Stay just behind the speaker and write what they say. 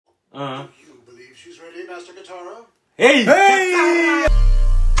Do you believe she's ready, Master Katara? Hey! Hey!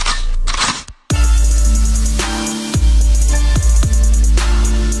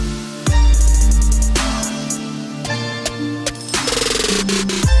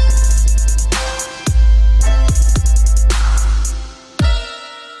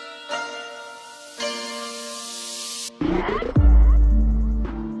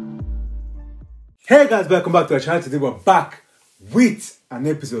 Hey guys, welcome back to our channel. Today we're back with an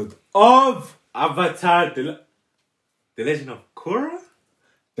episode of Avatar, the Legend of Korra?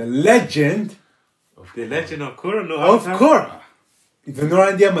 The Legend The Legend of Korra? No, of Avatar? Korra. If you're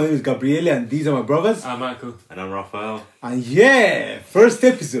not idea, my name is Gabriele and these are my brothers. I'm Michael. And I'm Raphael. And yeah, first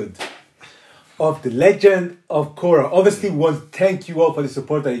episode of The Legend of Korra. Obviously, we want to thank you all for the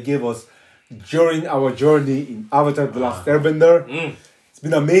support that you gave us during our journey in Avatar The Last Airbender. It's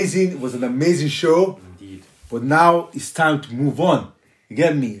been amazing. It was an amazing show. Indeed. But now it's time to move on. You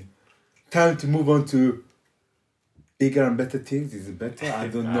get me? Time to move on to bigger and better things. Is it better? I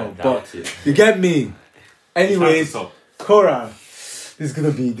don't know. But you get me? Anyways, Korra, this is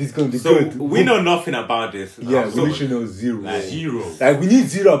gonna be good. So we know nothing about this. Yeah, we literally know zero. Zero. Like we need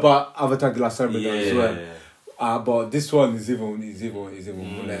zero about Avatar: The Last Airbender as well. Yeah. But this one is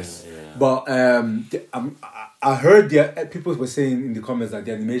even less. Yeah. But I heard people were saying in the comments that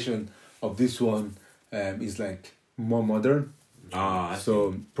the animation of this one is like more modern.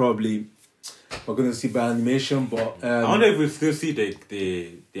 So probably we're gonna see better animation. But I wonder if we still see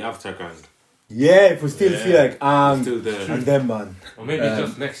the Avatar gang. Yeah, if we still see like Aang and them, man. Or maybe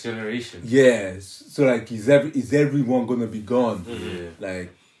just next generation. Yeah. So like, is everyone gonna be gone? Yeah.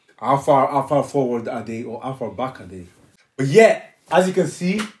 Like, how far forward are they, or how far back are they? But yeah, as you can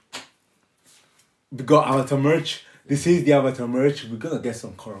see, we got Avatar merch. This is the Avatar merch. We're gonna get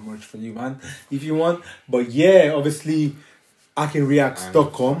some Korra merch for you, man, if you want. But yeah, obviously,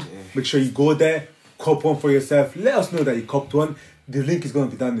 akinreacts.com. Make sure you go there, cop one for yourself. Let us know that you copped one. The link is gonna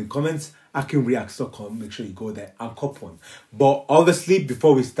be down in the comments. akinreacts.com. Make sure you go there and cop one. But obviously,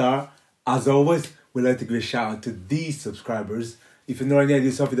 before we start, as always, we'd like to give a shout out to these subscribers. If you're not already,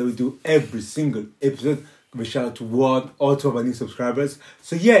 this is something that we do every single episode. Give a shout out to one or two of our new subscribers.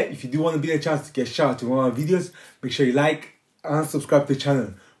 So yeah, if you do want to be a chance to get a shout out to one of our videos, make sure you like and subscribe to the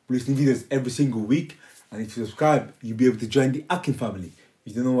channel. We release new videos every single week. And if you subscribe, you'll be able to join the Akin family.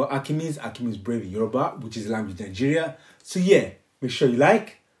 If you don't know what Akin means brave in Yoruba, which is the language in Nigeria. So yeah, make sure you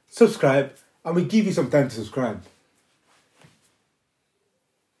like, subscribe, and we give you some time to subscribe.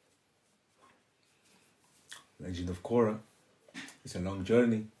 Legend of Korra. It's a long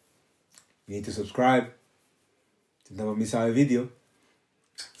journey. You need to subscribe to never miss our video.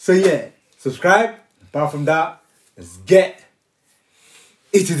 So yeah, subscribe. Apart from that, let's get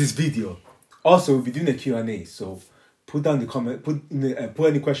into this video. Also, we'll be doing a Q&A, so put down the comment, put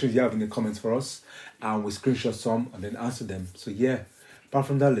any questions you have in the comments for us, and we'll screenshot some and then answer them. So yeah, apart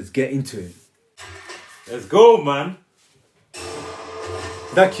from that, let's get into it. Let's go, man.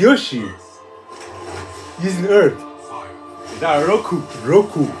 That Kyoshi using Earth. Is that Roku?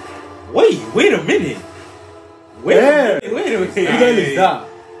 Roku. Wait a minute. Wait a minute. Who the hell is that?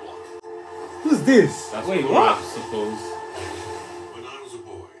 Who's this? That's Wait, what? what? I suppose. When I was a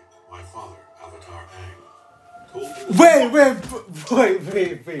boy, my father, Avatar Aang, told me...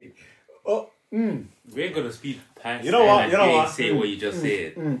 Wait. Oh, We ain't gonna speed past. You know what? and You know ain't what? Say what you just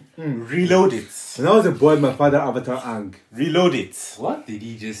said. Reload it. When I was a boy, my father, Avatar Aang. Reload it. What did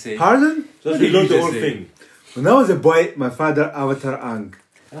he just say? Pardon? Just did reload you the just whole say? thing. When I was a boy, my father, Avatar Aang.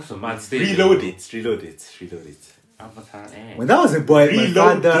 That's a mad statement. Reload it. Avatar Aang. When I was a boy, my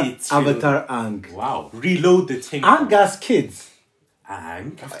Reload father, it. Avatar Aang. Wow. Reload the thing. Aang has kids.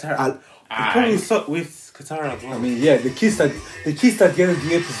 Aang? I He probably sucked with Katara as well. mean, yeah, the kiss at the end of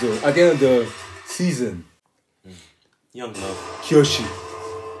the episode, at the end of the season. Young love. Kyoshi.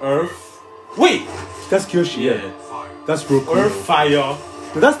 Earth. Wait. That's Kyoshi, yeah. Fire. That's Roku. Earth, fire.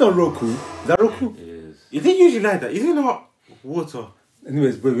 But that's not Roku. Is that Roku? It is. Is it usually like that? Is it not water?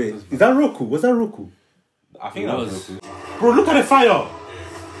 Anyways, wait. Is that Roku? Was that Roku? I think It that was. was. Bro, look at the fire.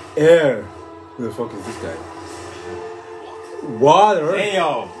 Air. Who the fuck is this guy? Water. Hey,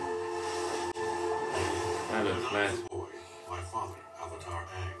 yo. That looks When I nice. was a boy, my father, Avatar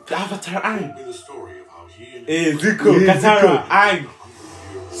Aang, The Avatar told Aang. me the story of how he and Hey, his Zuko, Yeah, Katara, Zuko. Aang,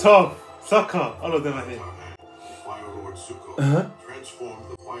 100 years Sokka, Sokka, all of them are here. Avatar Aang, the Fire Lord Zuko, transformed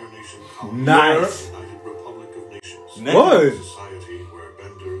the Fire Nation colony Nice. into the United Republic of Nations. Nice. What? A society where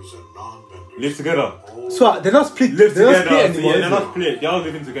benders and non-benders Live together. all So they're not split. Live They're not together. split anymore. Yeah, they're is not it? split. They're all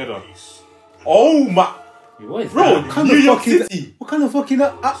living together. peace. Oh my. What is Bro, that? What kind New of York fucking? City. What kind of fucking?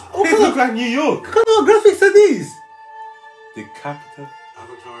 What This kind looks of, like New York. what kind of graphics are these? The capital.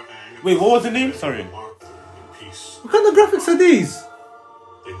 Avatar Aang Wait, what was the name? Sorry. embarked in peace. What kind of graphics are these?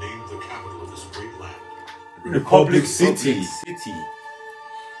 They named the capital of this great land. Republic City. City.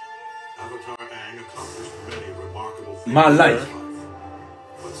 Avatar Aang accomplished many remarkable things. My in life. his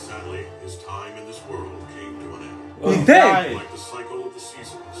but sadly, his time in this world came to an end. He's dead. Like the cycle of the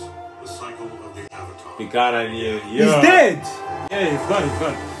seasons, the cycle of the Avatar. The guy yeah. He's dead. Yeah, he's gone, he's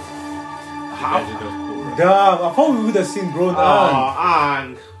gone. Legend of Korra. Damn, I thought we would have seen grown Aang. Oh,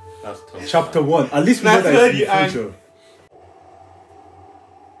 Aang. That's tough. Chapter 1. At least we know That's that it's in really the future.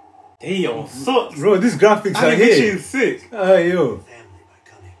 Damn, so Bro, these graphics are animation here. is sick. Yo.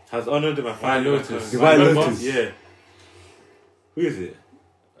 Has honored my White Lotus. The White Remember? Lotus. Yeah. Who is it?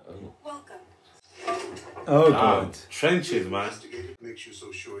 Welcome. Oh, God. Trenches, man. Investigated makes you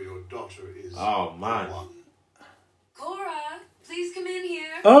so sure your daughter is Oh, man. the one. Korra, please come in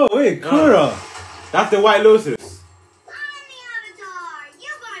here. Oh, wait, Korra. That's the White Lotus. I'm the Avatar.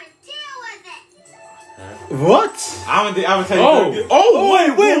 You gotta deal with it. What? I'm the Avatar. Oh. Oh,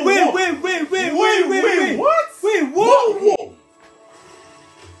 wait. What? Wait, what? Whoa.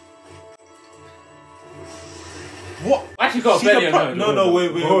 What? Why she got a She's belly a on her? No,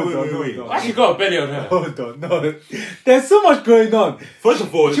 wait. Hold on. Why she got a belly on her? Hold on, no. There's so much going on. First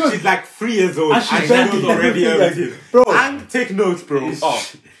of all, She was- she's like 3 years old And and she's she bending knows already everything, everything. bro. And take notes, bro. Oh,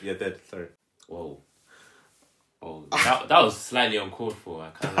 you're dead. Sorry. Whoa. Oh, that was slightly uncalled for. I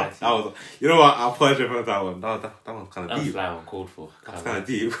can't lie to you. That was. You know what? I'll apologize for that one. That one's kind That of was deep. slightly uncalled for. That's kind of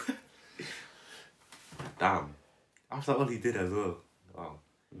deep. Damn. After all he did as well. Wow.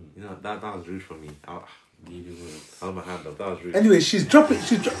 You know that was rude for me. I was my hand up. That was rude. Anyway, she's dropping.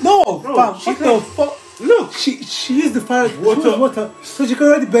 No, fam. she What the fuck? Look. She used the fire. Water. Water. So she can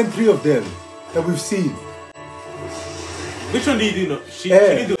already bend 3 of them that we've seen. Which one did you do? She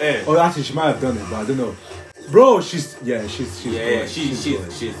Air. didn't do air. Oh, actually, she might have done it, but I don't know. Bro, she's Yeah, good. she's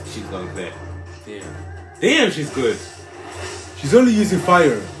gone there. Damn. Damn, she's good. She's only using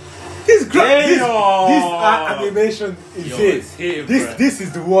fire. This animation is Yo, it. it's him, This bruh. this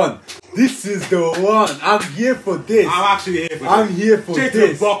is the one. This is the one. I'm here for this. I'm actually here for I'm this. here for Straight to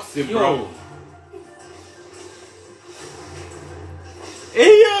this. boxing, bro. Yo.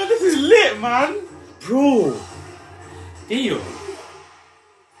 Hey, yo, this is lit, man. Bro. Damn.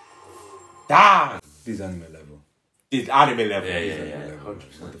 Damn. This anime level. It's anime level. Yeah.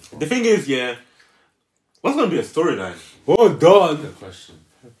 100%. The thing is, yeah, what's gonna be a storyline? Hold on. Good question.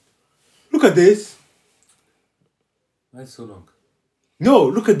 Look at this. Why so long? No,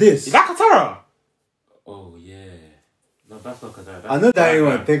 look at this. Is that Katara? Oh, yeah. No, that's not Katara. I know that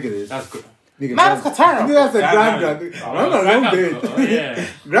anyone think it is. That's good. Nigga, Man, that's Katara. That's a Grand grand. Grand. Grand long day. Oh, yeah.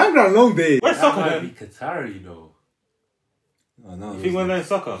 Grand long day. Where's That soccer might then? be Katara, you know. Oh, no, You think we're playing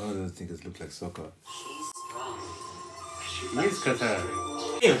soccer? None of those things look like soccer. She is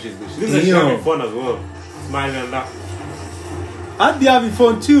Katara. Damn, she's good. She looks like she's Damn. having fun as well. Smiling and laughing. I'd be having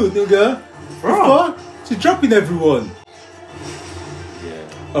fun too, nigga. Bro. She's dropping everyone.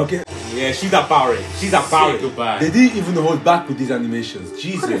 Yeah. Okay. Yeah, she's empowering. She's empowering. Say goodbye. They didn't even hold back with these animations. The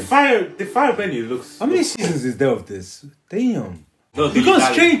Jesus. fire Benny looks. How many seasons is there of this? Damn. No, They go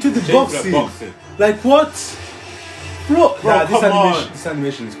straight to the boxing. Like what? Bro, nah, come on. this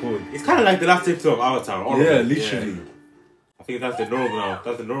animation is cool. It's kind of like the last episode of Avatar. all of Yeah, it. literally. Yeah. I think that's the normal now.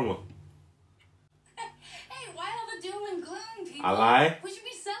 That's the normal. Hey, why all the doom and gloom, people? I lie. We should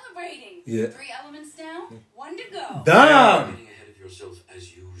be celebrating. Yeah. 3 elements down, 1 to go. Damn. Getting ahead of yourself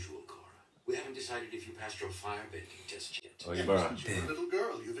as usual, Korra. We haven't decided if you passed your fire bending just yet. Oh, you better. Since you're a little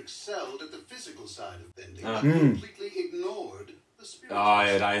girl, you've excelled at the physical side of bending, Ah. but completely ignored the spiritual Oh,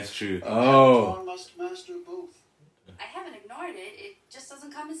 yeah, side. that is true. Oh. Avatar must master both. I haven't ignored it. It just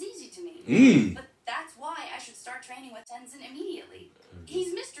doesn't come as easy to me. But that's why I should start training with Tenzin immediately.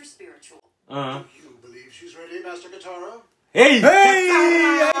 He's Mr. Spiritual. Uh-huh. You believe she's ready, Master Katara? Hey!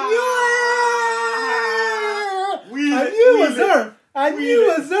 Hey! Katara! I knew it was her. I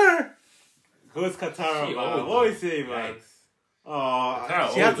knew it was her. Who's Katara, She man? old, What is he, man? Yikes. Oh,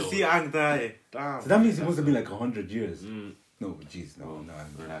 Katara she had to old, see though. Aang die. Damn. So that means it must have been like 100 years. Mm. No, jeez, no,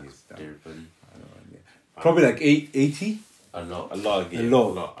 100 Relax, years. everybody. Probably like 80. A lot. A lot of games. A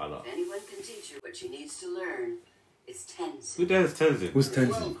lot. A lot. If anyone can teach her what she needs to learn, it's Tenzin. Who does Tenzin? Who's Well,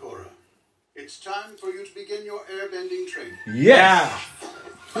 Tenzin? Korra, it's time for you to begin your airbending training. Yeah.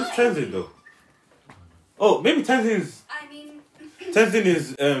 Who's Tenzin, though? Oh, maybe Tenzin is... I mean, Tenzin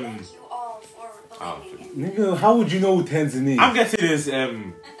is, thank you all for believing in me. Nigga, how would you know who Tenzin is? I'm guessing is,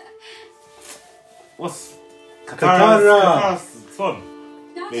 what's... Katara. Katara's son.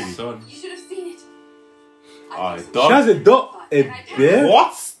 Not Maybe. that. Son. You should have seen it. Oh, think dog. She has a dog, a bear.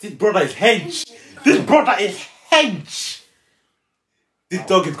 What? This brother is hench. This brother is hench. This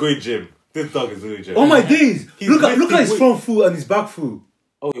dog is going gym. This dog is going gym. Oh my days! Look at his weight. front foot and his back foot.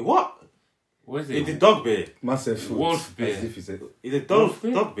 Oh wait, what? What is It's a it? dog bear. Massive foot. Wolf bear. As if he said. It's a dog Wolf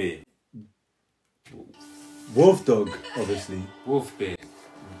bear? dog bear. Wolf dog, obviously. Wolf bear.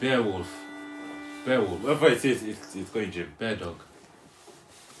 Bear wolf. Bear wolf. Whatever it is, it's going gym. Bear dog.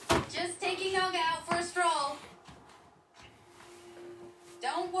 Just taking Yoga out for a stroll.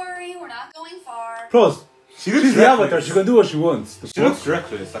 Don't worry, we're not going far. Plus, She looks she's the reckless. avatar. She can do what she wants. The She fuck? looks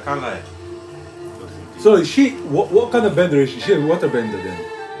reckless. I can't lie. So is she? What kind of bender is she? She's a water bender then.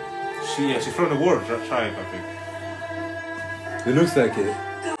 She's from the world tribe, I think. It looks like it.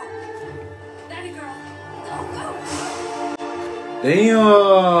 Go. Daddy girl. Go, go.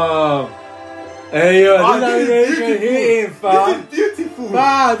 Damn. Hey yo, Oh, this this is animation beautiful. hitting, fam. This is beautiful.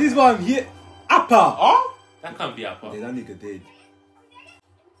 Wow, this one hit. Upper. Oh? That can't be Appa. Yeah, that nigga dead.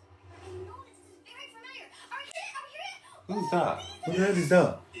 Who's that? What the hell is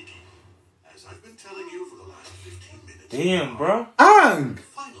that? As I've been telling you for the last 15 minutes. Damn, bro. Aang.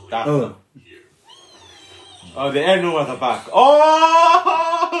 Finally, That Oh. here. Oh, the air no are back.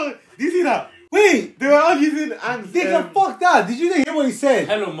 Oh! Do you see that? Wait, They were all using ants. nigga, fuck that. Did you hear what he said?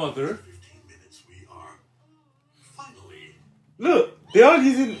 Hello, mother. 15 minutes we are. Finally. Look, they're all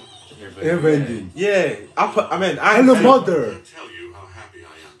using. Airbending. Yeah, I mean, Hello, ants. mother. I tell you how happy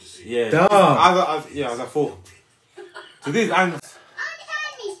I am to see you. Yeah. Damn. As a folk. So these ants.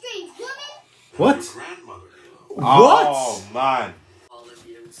 What? Your grandmother. What? Oh man. All of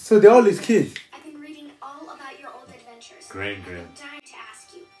you. So they're all his kids. I've been reading all about your old adventures. Great. I'm dying to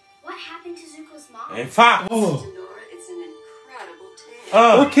ask you, what happened to Zuko's mom? In fact. Oh. Nora, it's an incredible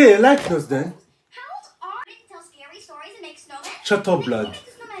tale. Okay, like us then. How old are you to tell scary stories and make snowmen? Shut up, blood.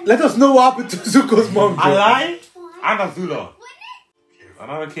 Let us know what happened to Zuko's mom. I Joe. lie. And Azula. Wouldn't it?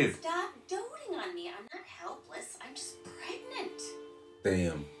 Another kid. Stop doting on me. I'm not helpless. I'm just pregnant.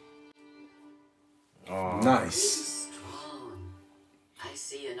 Damn. Oh. Nice. Strong. I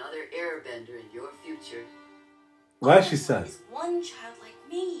see another airbender in your future. Why is she sad? Is one child like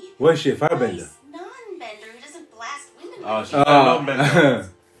me. Why is she a firebender? Nice non-bender who doesn't blast women. Oh, like she's me. a non-bender.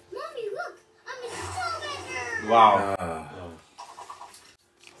 Mommy, look! I'm a snowbender! Wow.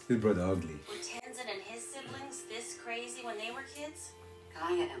 This brother ugly. Were Tenzin and his siblings this crazy when they were kids?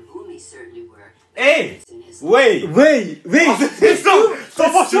 Kaya and Bumi certainly were. Hey! It's in his Wait! Wait! There's so much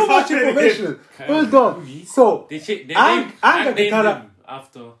So much happening. information. Hold on. So, They Aang and named Katara. him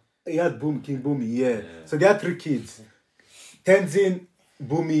after. he had King Bumi, yeah. So they had 3 kids. Tenzin,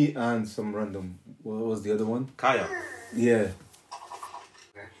 Bumi, and some random. What was the other one? Kaya. Yeah.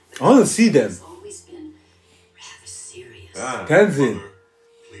 I want to see them. It's always been rather serious. Ah. Tenzin. Mother,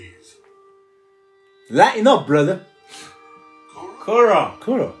 please. Lighten up, brother. Korra? Korra.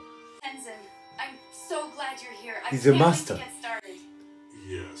 Korra. Tenzin, I'm so glad you're here. I He's a can't wait master. to get started.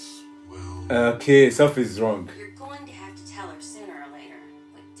 Yes. Well. Okay, something's wrong. You're going to have to tell her sooner or later.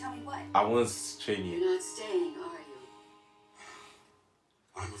 Wait, tell me what? I once trained you. You're not staying, are you?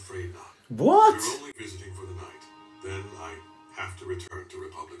 I'm afraid not. What? We're only visiting for the night. Then I have to return to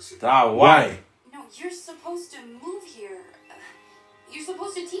Republic City. Ah, why? No, you're supposed to move here. You're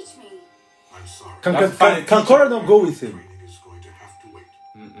supposed to teach me. I'm sorry. Can Korra not go with him? Training is going to have to wait.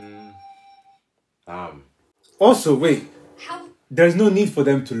 Also, wait. How? There's no need for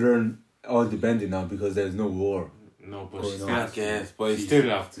them to learn all the bending now because there's no war. No, but Going she on. still I has to. guess, but it's She still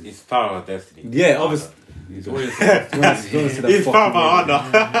have to. it's part of our destiny. Yeah, obviously. He's always Don't say that It's fucking part of our word.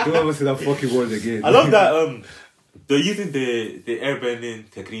 honor. Don't ever say that fucking word again. I love that they're using the airbending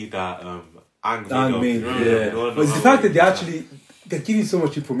technique that Aang made, up. yeah. No, But it's the fact that they're giving so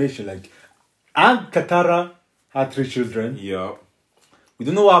much information. Like, Aang Katara had 3 children. Yeah. We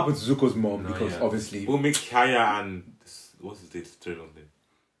don't know what happened to Zuko's mom No, because yeah. obviously Bumi, Kaya, and what's his third one then?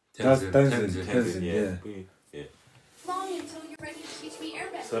 that's Tenzin. Tenzin, yeah. Bumi, yeah. Long until you're ready to teach me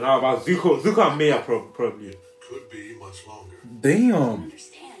airbending. So now about Zuko and Mei are probably. Could be much longer. I Damn. don't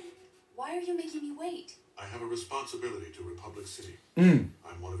understand. Why are you making me wait? I have a responsibility to Republic City. Mm.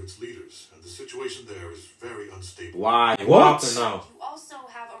 I'm one of its leaders, and the situation there is very unstable. Why? What? What happened now? You also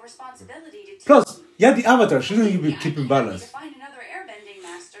have a responsibility to teach Plus, me. yeah, the Avatar shouldn't you be Yeah, keeping I'd be happy balance? to find another airbending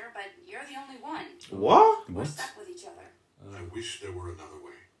master, but you're the only one. What? We're stuck with each other. I wish there were another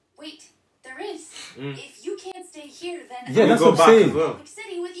way. Wait, there is. If you can't stay here, then Yeah, I'll that's go what I'm back saying. as well. Republic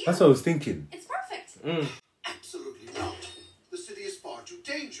City with you. That's what I was thinking. It's perfect. Absolutely not. The city is far too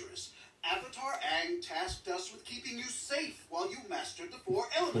dangerous. Avatar Aang tasked us with keeping you safe while you mastered the 4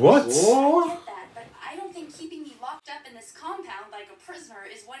 elements. What? I get that, but I don't think keeping me locked up in this compound like a prisoner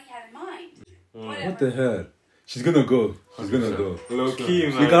is what he had in mind. Whatever. What the hell? She's gonna go. She's gonna go. Low key, You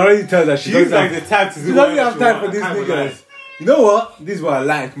man. can already tell that she She's doesn't like have, the type to she do doesn't whatever have she time want. for these I can't lie. niggas. You know what? This is what I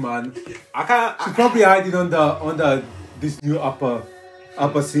like, man. I can't. She's probably hiding under this new upper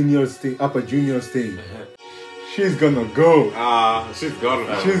senior stage, upper junior stage. She's gonna go. She's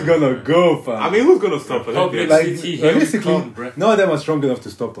gonna. She's gonna go, fam. I mean, who's gonna stop her? Republic like, City, here we realistically, come, bruh. none of them are strong enough to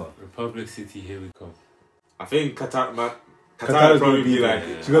stop her. Republic City, here we come. I think Katara Katara's probably gonna be like.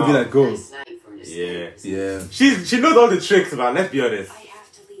 She's gonna be like, go. Nice night for an Yeah. escape. Yeah. She knows all the tricks, man. Let's be honest. I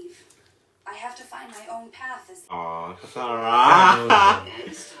have to leave. I have to find my own path. Aw, Katara.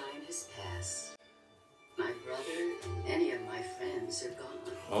 Aang's time has passed. My brother and many of my friends are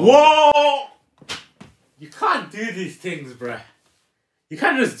gone. Whoa! You can't do these things, bruh. You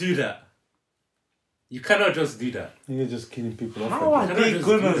can't just do that. You cannot just do that. You're just killing people off. How are like they just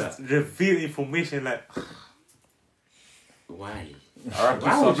gonna do that? reveal information like? Why? RIP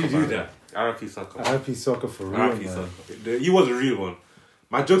Why would you soccer, do man. that? RIP soccer. RIP soccer for real, RIP man. soccer. He was a real one.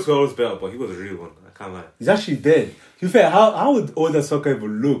 My jokes were always better, but he was a real one. I can't lie. He's actually dead. To be fair, how would older soccer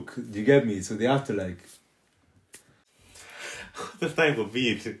even look? Do you get me? So they have to like... That's not even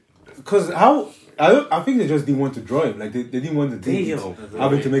me. Because how... I think they just didn't want to draw him. Like, they didn't want to deal with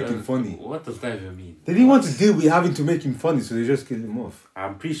having to make him funny. What does that even mean? They didn't want to deal with having to make him funny, so they just killed him off.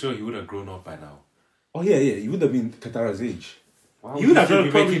 I'm pretty sure he would have grown up by now. Oh, yeah. He would have been Katara's age. He would have still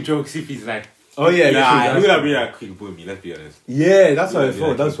been probably- making jokes if he's like... Oh, yeah. Nah, he would have true. been like quick boy me, let's be honest. Yeah, that's what I Yeah, thought.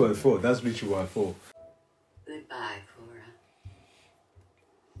 yeah, That's what I thought. That's literally what I thought. Goodbye,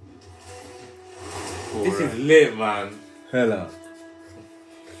 Korra. This is lit, man. Hella.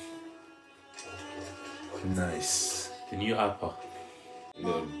 Nice. The new Appa.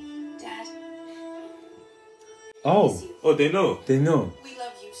 No. Dad, Oh, They know. they know. we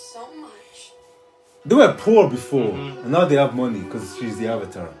love you so much. They were poor before, and now they have money because she's the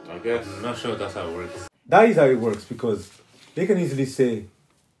avatar. I guess. I'm not sure that's how it works. That is how it works because they can easily say,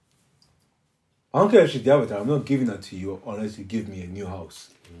 I don't care if she's the avatar, I'm not giving that to you unless you give me a new house.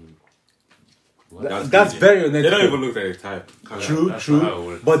 That's crazy. very They unethical. don't even look like the type. Can't lie. True, That's not how it true.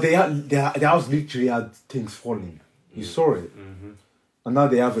 works. But their house literally had things falling. You saw it. And now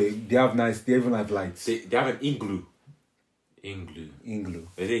they even have lights. They have an igloo. Igloo.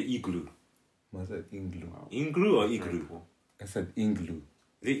 They say igloo. I said igloo. Igloo or igloo? I said igloo.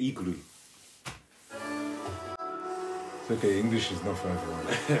 They igloo. It's okay, English is not for everyone.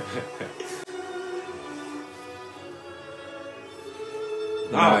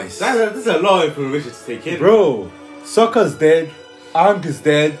 Nice. That's a lot of information to take in. Bro, Sokka's dead. Aang is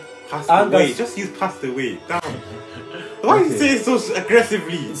dead. Passed Aang away. has- Just use passed away. Damn. Why are you Okay. saying so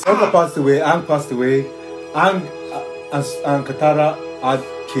aggressively? Sokka passed away. Aang passed away. Aang and Katara had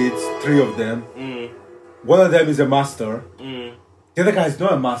kids, 3 of them. One of them is a master. The other guy is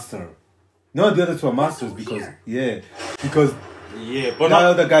not a master. None of the other 2 are masters because because Yeah, but that not.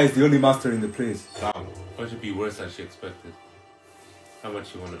 other guy is the only master in the place. Damn. What should be worse than she expected? How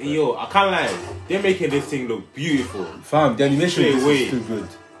much you want to bet? Yo, I can't lie. They're making this thing look beautiful. Fam, the animation Straight is away. too good.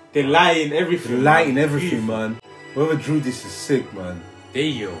 They lie in everything. The light in everything, Beautiful. man. Whoever drew this is sick, man.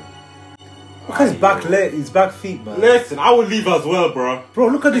 Damn. Look at his back leg, his back feet, man. Listen, I will leave as well, bro. Bro,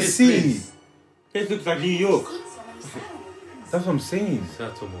 look at the This sea. place. This looks like New York. Seen so many sounds. That's what I'm saying.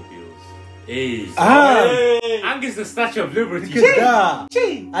 Automobiles. Hey. Ah, Hey. Aang is the Statue of Liberty. look at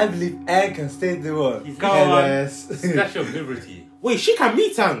that. I believe Aang can stay the world. He's gone. Yes. Statue of Liberty. Wait, she can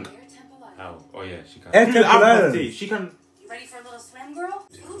meet Aang. Air Temple Island. How? Oh yeah, she can. Air Through the Temple Avatar Island. stage. She can. You ready for a little swim, girl?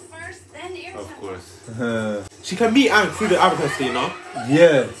 Food first, then Air Of Temple. course. She can meet Aang through the Avatar stage, no?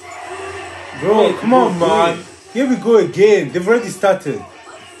 Yeah. Bro, come on, man. Here we go again. They've already started. Sorry about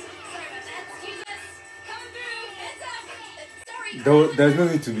that. Excuse us. Coming through. Heads up. Sorry. Though, there's no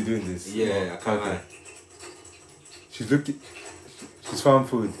need to be doing this. Yeah, I can't lie. She's looking. She's found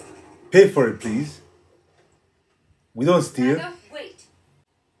food. Pay for it, please. We don't steal. Back up. Wait.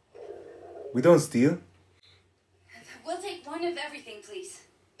 We don't steal. We'll take one of everything, please.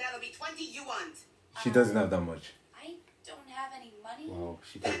 That'll be 20 yuan. She doesn't have that much. I don't have any money. Wow,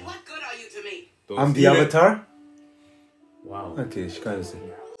 she Then did. what good are you to me? Don't I'm the steal it. avatar. Wow. Okay, she kind of said.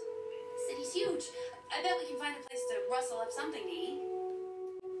 City's huge. I bet we can find a place to rustle up something to eat.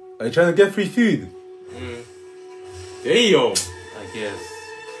 Are you trying to get free food? Damn. I guess.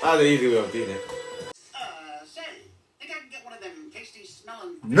 That's the easy way of doing it. Say, think I can get one of them tasty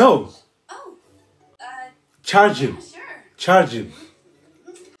smelling... No. Oh. Charge him. Yeah, sure. Charge him.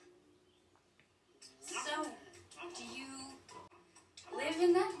 So, do you live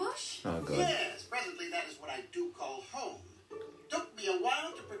in that bush? Oh god. Yes, presently that is what I do call home. Took me a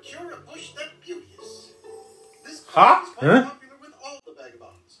while to procure a bush that beauteous. This Huh? is quite Huh? popular with all the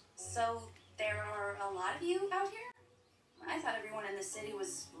vagabonds. So, there are a lot of you out here? I thought everyone in the city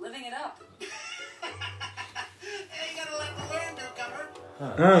was living it up. Hey, you gotta let the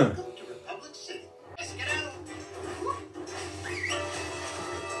Welcome to Republic City. Let's get out.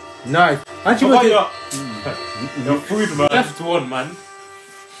 Nice. Aren't you Come on, making... your food, man. Left one, man.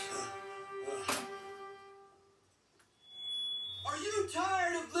 Are you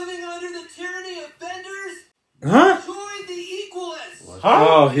tired of living under the tyranny of benders? Huh? Join the Equalists!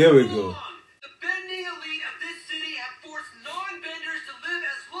 Oh, here we go. The bending elite of this city have forced non-benders to live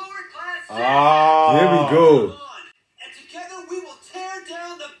as lower class Here we go. and together we will tear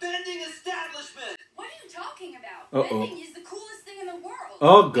down the bending establishment! What are you talking about? Uh-oh. Bending is the coolest thing in the world.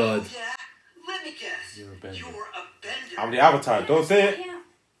 Oh, God. Yeah? Let me guess. You're a bender. You're a bender. I'm the Avatar. Don't say it. Yeah.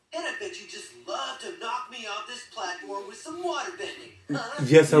 And I bet you just love to knock me off this platform with some water bending. Huh?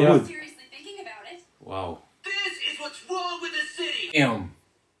 Yes, I Yeah. would. Seriously thinking about it. Wow. This is what's wrong with the city! Damn.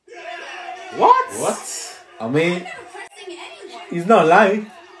 What? What? I mean, I'm not oppressing anyone. he's not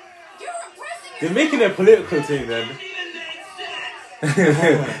lying. You're oppressing They're making a political thing then. It even made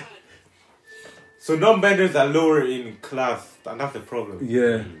sense! So non-benders are lower in class, and that's the problem.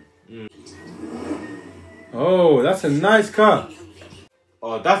 Yeah. Oh, that's a nice car.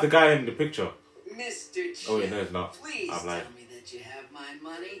 Oh, that's the guy in the picture. Mr. Chip, Oh wait, no, it's not. please I'm tell lying. me that you have my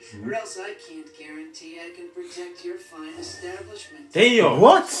money, or else I can't guarantee I can protect your fine establishment. Damn.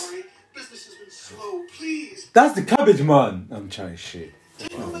 What? Sorry, business has been slow. Please, That's the cabbage man. I'm trying shit.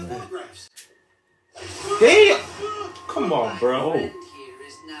 take all my photographs. Damn. Come on, My bro. friend here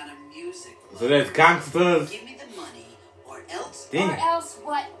is not a music So there's gangsters. Give me the money, or else Or Damn. else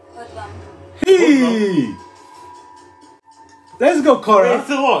what, hoodlum? Hey! Let's go, Wait, Korra.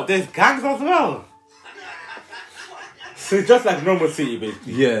 so what? There's gangs as well. So it's just like normal city,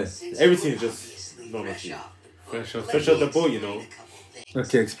 basically. Yes. Everything is just obviously normal fresh city. off the boat. Fresh off- Let fresh me off the boat, you explain know. a couple things.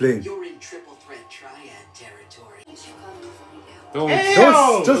 Okay, explain. You're in triple threat triad territory. What you come to find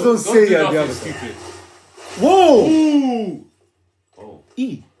out? Don't, Just don't say do it the nothing other side. stupid. Whoa! Ooh. Oh.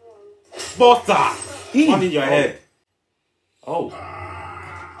 E. Butter. E. One in your head. Oh.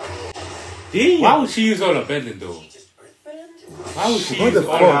 Damn. Why would she use all the bending though? Why would she What the use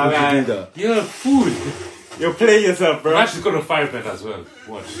fuck all would the you do that? You're a fool. You're playing yourself, bro. Now she's gonna firebend as well.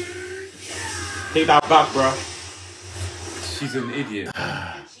 Watch. Take that back, bro. She's an idiot.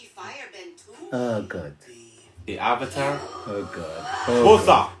 And she firebend too? Oh, God. The Avatar. Oh, God. Oh, God.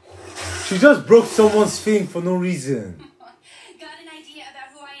 Butter. She just broke someone's thing for no reason. Got an idea about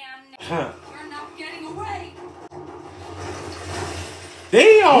who I am now? Huh. You're not getting away.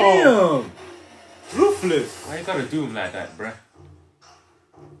 Damn. Damn! Ruthless. Why you gotta do him like that, bruh?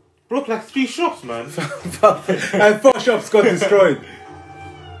 Broke like 3 shops, man. And 4 shops got destroyed.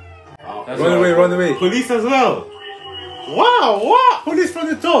 That's Run all. away, run away. Police as well. Wow, what? Police from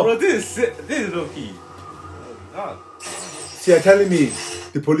the top. Bro, this is low key. See, you're telling me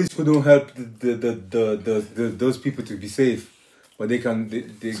the police couldn't help the those people to be safe, but they can they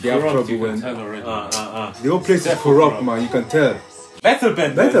have Corrupt, trouble you can when tell already. the whole place is corrupt, man. You can tell. Better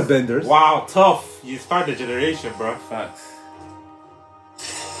benders. Better benders. Wow, tough. You start the generation, bro. Facts.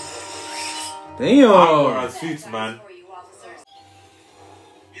 Armor Damn. and suits, man. For you officers.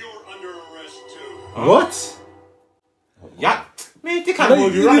 You're under arrest too. What? Yeah. Man, they can't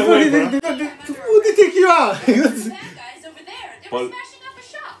hold you. Run away, bro. Who did take you out? The bad guys over there. They were Well- smashing up a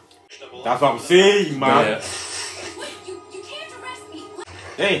shop. That's what I'm saying, man. Yeah. Wait, you can't arrest me.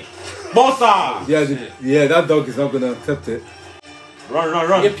 Hey, Bossa! Yeah, that dog is not gonna accept it.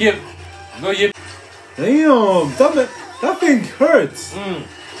 Run. Yip, yip. No yip. Damn, that thing hurts.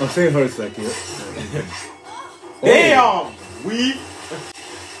 I'm saying hurts like it. Damn! We.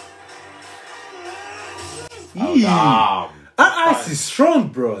 Eee. Damn. That ice is strong,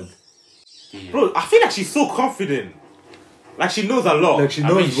 bro. Bro, I feel like she's so confident. Like she knows a lot. Like she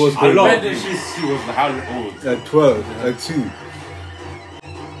knows what's a going lot. on. When she was how old? Like 12, like 2.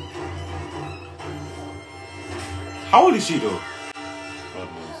 How old is she though? God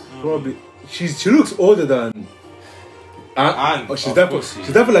knows. Probably. She looks older than. Aang, Oh, she's of definitely course she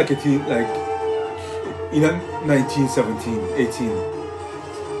is. like a teen, like 19, 17, 18.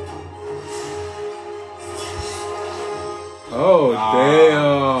 Oh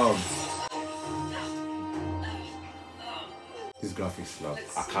damn! His graphics slap.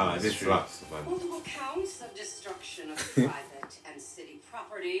 I can't. This slaps, man. Multiple counts of destruction of private and city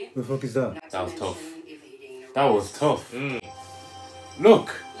property. What the fuck is that? Not to That was tough. mention evading That was arrest. tough.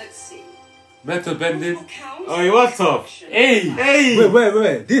 Look, Let's see. metal bending. Multiple counts Oh, it was of tough. destruction. Hey, Hey!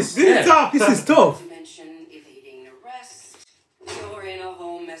 Wait. This This is tough. This is tough. To mention evading arrest. You're in a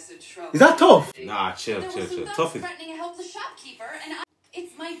whole mess of trouble. Is that tough? Nah, chill. There was some thugs Tough is. threatening to help the shopkeeper, and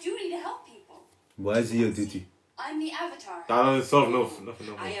it's my duty to help people. Why is it your duty? I'm the Avatar. That doesn't solve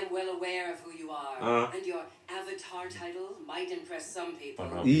nothing. I am well aware of who you are, and your Avatar title might impress some people,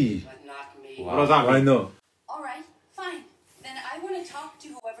 but not me. What does that mean? I know. All right, fine. Then I want to talk to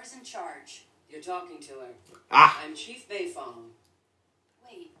whoever's in charge. You're talking to her. Ah! I'm Chief Beifong.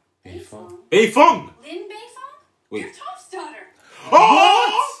 Wait, Beifong? Beifong! Lin Beifong? Wait. Your Toph's daughter.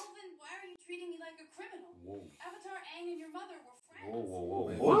 Oh! Well, then why are you treating me like a criminal? Whoa. Avatar, Aang, and your mother were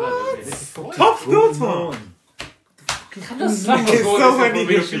friends. What? Tough daughter! There's so many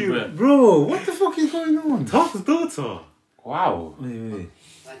information, Bro, what the fuck is going on? Tough daughter! Wow. Wait.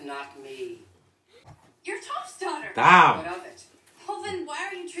 But not me. Your Toph's daughter. Damn! What of it? Well, then why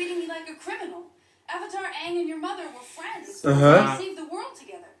are you treating me like a criminal? Avatar, Aang, and your mother were friends. Uh-huh. They saved the world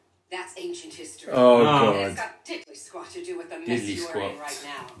together. That's ancient history. Oh, No. It's God. got diddly squat to do with the mess Diddly you're squat. in right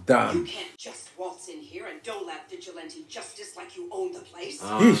now. Damn. You can't just waltz in here and dole out vigilante justice like you own the place.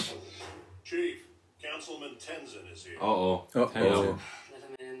 Yeesh. Chief, Councilman Tenzin is here. Uh-oh. Uh-oh. Let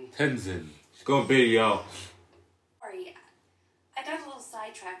him in. Tenzin. She's gonna bail you out. Sorry, I got a little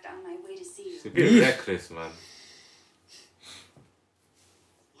sidetracked on my way to see She's a you. bit reckless, man.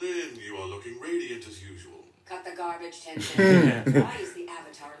 Lynn, you are looking radiant as usual. Cut the garbage, Tenzin. Why is the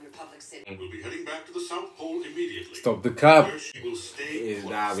Avatar in Republic City? We'll be heading back to the South Pole immediately. Stop the cab. Where she will stay Is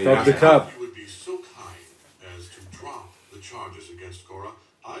put. that Stop the cab. If you would be so kind as to drop the charges against Korra,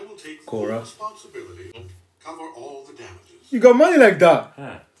 I will take full Korra. responsibility and cover all the damages. You got money like that?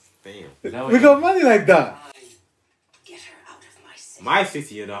 Huh. Damn. Is that what We you- got money like that. Fine. Get her out of my city. My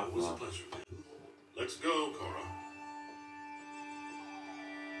city, you know. It was a pleasure, Lynn. Let's go, Korra.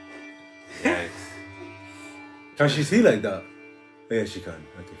 Yikes. Can she see like that? Oh, yeah, she can.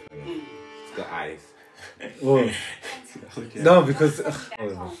 Okay, fine. It's got eyes. Whoa. No, because... Back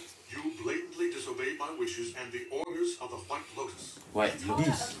oh, home. You blatantly disobeyed my wishes and the orders of the White Lotus. What?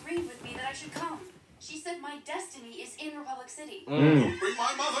 Katara agreed with me that I should come. She said my destiny is in Republic City. Don't bring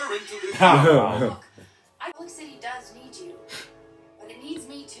my mother into this. Look, Republic City does need you, but it needs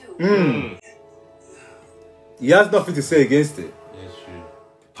me too. He has nothing to say against it. Yes, true.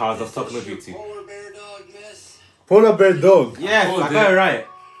 Powers of stock beauty. Polar bear dog, miss. Polar bear dog. Yes, Oh, I got it right.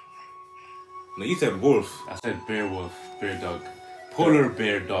 No, you said wolf. I said bear wolf, bear dog. Polar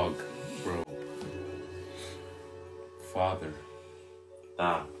bear dog, bro. Father.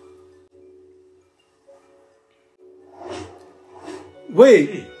 Damn.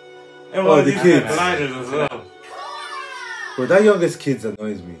 Wait. Everyone the these kids. blinders as well. Bro, that youngest kid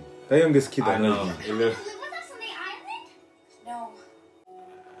annoys me. That youngest kid I annoys know. me. It look- Live with us on the island? No,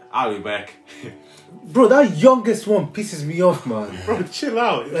 I'll be back. Bro, that youngest one pisses me off, man. Bro, chill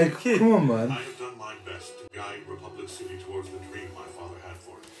out. It's Like, a kid. come on, man. I have done my best to guide Republic City towards the dream my father had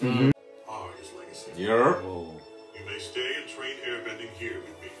for it. Are his legacy. You're Whoa. You may stay and train airbending here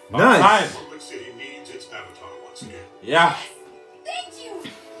with me. Nice. Republic City needs its avatar once again. Yeah. thank you.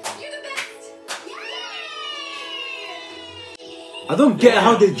 You're the best. I don't get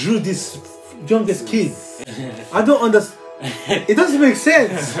how they drew this youngest kid. I don't understand. It doesn't make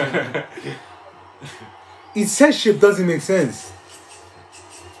sense. Its head shape doesn't make sense.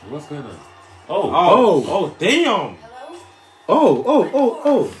 What's going on? Oh, damn.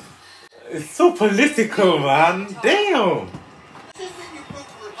 Hello? It's so political, man. Damn. Just that you broke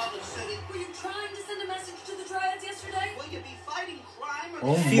to Republic City. Were you trying to send a message to the Dryads yesterday? Will you be fighting crime or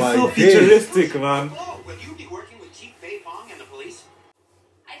Oh He's my so days. futuristic, man. Oh, will you be working with Chief Beifong and the police?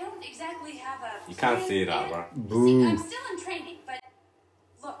 I don't exactly have a. You can't plan say that, yet. bro. See, I'm still in training, but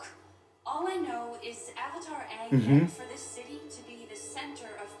look, all I know is Avatar Aang meant for this city to be the center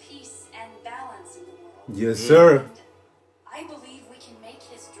of peace and balance in the world. Yes, sir. And I believe we can make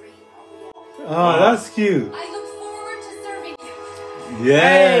his dream a reality. Oh, that's cute. I look forward to serving you. Yeah.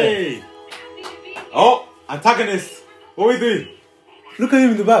 Hey. Oh, antagonist. What are we doing? Look at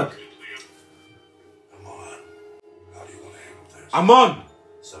him in the back. Come on. How do you want to handle this? I'm on.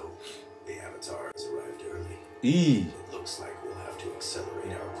 So, the avatar has arrived early. E. It looks like we'll have to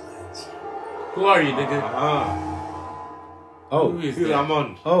accelerate our plans. Who are you, nigga? Oh. Who is Dude, that? I'm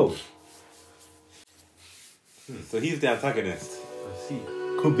on. Oh. So he's the antagonist. I see.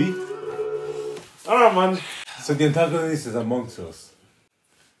 Could be. Alright, man. So the antagonist is amongst us.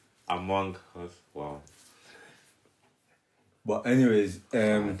 Among us. Wow. But anyways,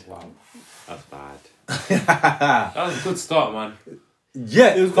 Wow. That's bad. That was a good start, man.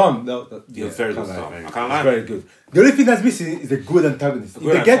 yeah, it was calm. Yeah, very good can't lie. stuff. I can't It's lie. very good. The only thing that's missing is a good antagonist. If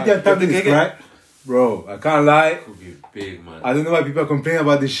good they get the antagonist. antagonist right, bro, I can't lie. Could be big, man. I don't know why people are complaining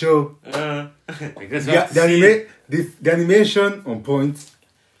about the show. I guess we Yeah, have to see. the animation on point,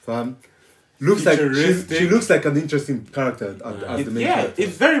 fam. Looks like Futuristic. she looks like an interesting character as the main Yeah, character.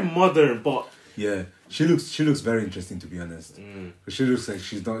 it's very modern, but Yeah, She looks very interesting, to be honest. But she looks like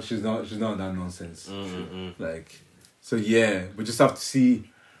she's not that nonsense. Like, so yeah, we just have to see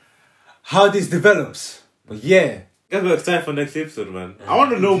how this develops. But yeah. Guys, we're excited for next episode, man. I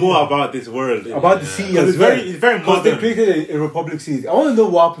want to know more about this world. About the sea as well. It's very modern. They created a Republic Sea. I want to know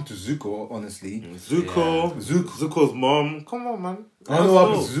what happened to Zuko, honestly. Zuko's mom. Come on, man. I want to know what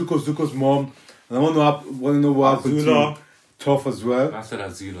happened to Zuko's mom. And I want to know what happened to Toph as well. I said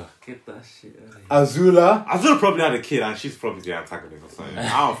Azula. Get that shit Azula probably had a kid and she's probably the antagonist or something.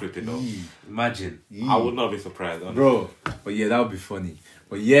 I don't flip it though. Imagine. I would not be surprised, honestly. Bro. But yeah, that would be funny.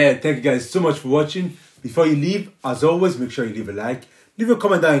 But yeah, thank you guys so much for watching. Before you leave, as always, make sure you leave a like. Leave a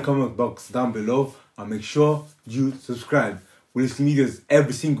comment down in the comment box down below. And make sure you subscribe. We release videos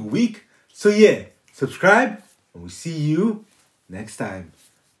every single week. So yeah, subscribe. And we'll see you next time.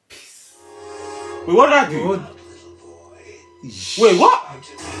 Peace. Wait, what did I do? Wait, what?